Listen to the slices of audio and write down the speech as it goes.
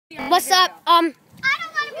What's up? We're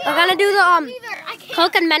gonna do the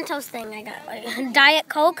Coke and Mentos thing. I got like Diet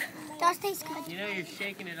Coke. Does taste good. You know you're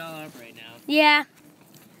shaking it all up right now. Yeah.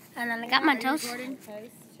 And then I got Mentos.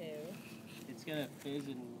 It's gonna fizz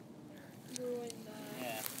and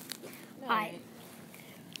yeah. Alright.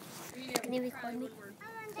 Can you record me?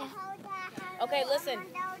 Okay, listen.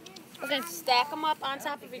 Okay, stack them up on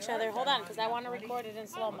top of each other. Hold on, because I want to record it in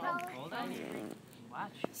slow-mo. Hold on. Watch.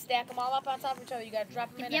 Stack them all up on top of each other. You got to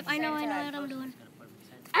drop them in Yep, at the I same know time. what I'm doing.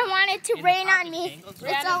 I want it to rain on me.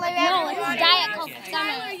 That's all I No, ever it's wanted. Diet Coke. It's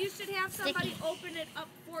Tyler, gonna you should have somebody open it up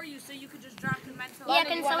for you so you could just drop the Mentos. Yeah, Do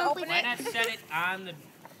can you want to someone open Why it? not set it on the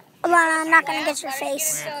Hold on, I'm not gonna get your Let us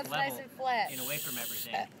face. Get it so it's nice and flat. and away from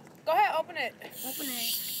everything? Go ahead, open it. open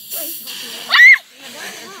it.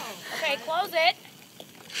 Okay, close it.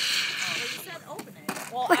 You said open it.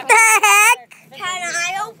 Well, What the heck? Can I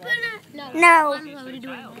open it? No. I'm already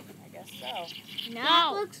doing Child. it. I guess so.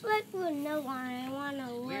 No. Looks like no one. I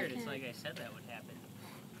wanna look Weird. It's at. like I said that would happen.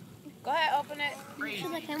 Go ahead, open it. Crazy.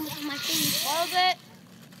 Like I'm with my face. Close it.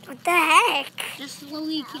 What the heck? Just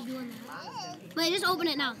slowly keep doing that. But just open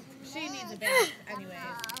it now. She needs a bath anyways.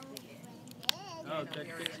 Oh, good.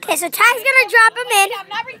 Okay, so Ty's gonna drop him in. I'm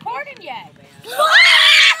not recording yet.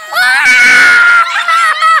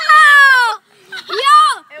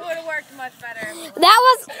 It would have worked much better. That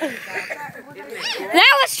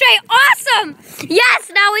was straight awesome. Yes,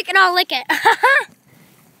 now we can all lick it.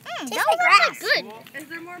 Tastes like grass. Good. Is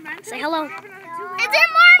there more Mentos? Say hello. Is there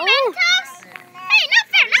more Mentos? Hey,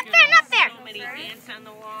 not fair. So many ants on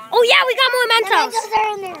the wall. Oh yeah, we got more Mentos. Mentos are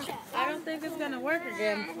in there. I don't think it's going to work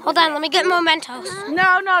again. Hold on, let me get more Mentos.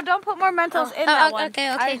 No, don't put more Mentos in that one.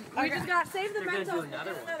 Okay. We just got save the We're gonna do Mentos.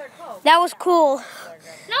 another one. That was cool. No,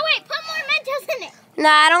 wait, put more Mentos in it. No,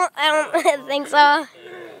 I don't think so.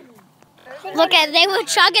 Look at, they were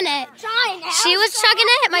chugging it. She was chugging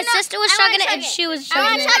it, my sister was chugging it, and she was I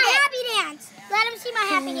want chugging to chug it. it. Happy dance. Let him see my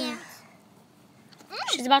happy dance.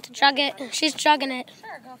 She's about to chug it. She's chugging it.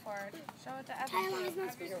 Sure, go for it. Show it to Tyler, Evan. is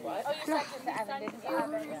not supposed to- Oh, you sent it to Evan, didn't you?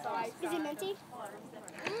 Is it minty?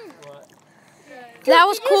 That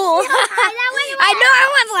was cool. I know I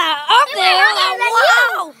was up there.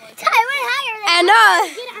 Wow. Tyler, higher. And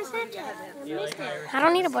Get it on Snapchat. You like Irish? I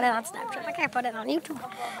don't need to put it on Snapchat. I can't put it on YouTube.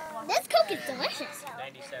 This Coke is delicious.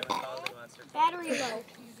 97 quality monster. Battery low.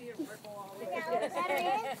 Battery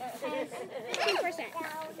is 10%.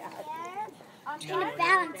 I'm trying to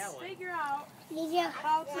balance. Figure out. Did you? Mom,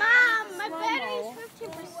 my battery's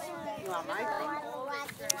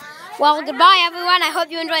 15%. Well, goodbye, everyone. I hope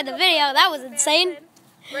you enjoyed the video. That was insane.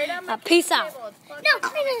 Peace out. No,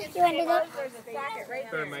 come here. You want to do that?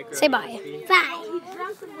 For a micro Say bye. Bye.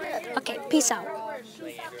 Okay, peace out.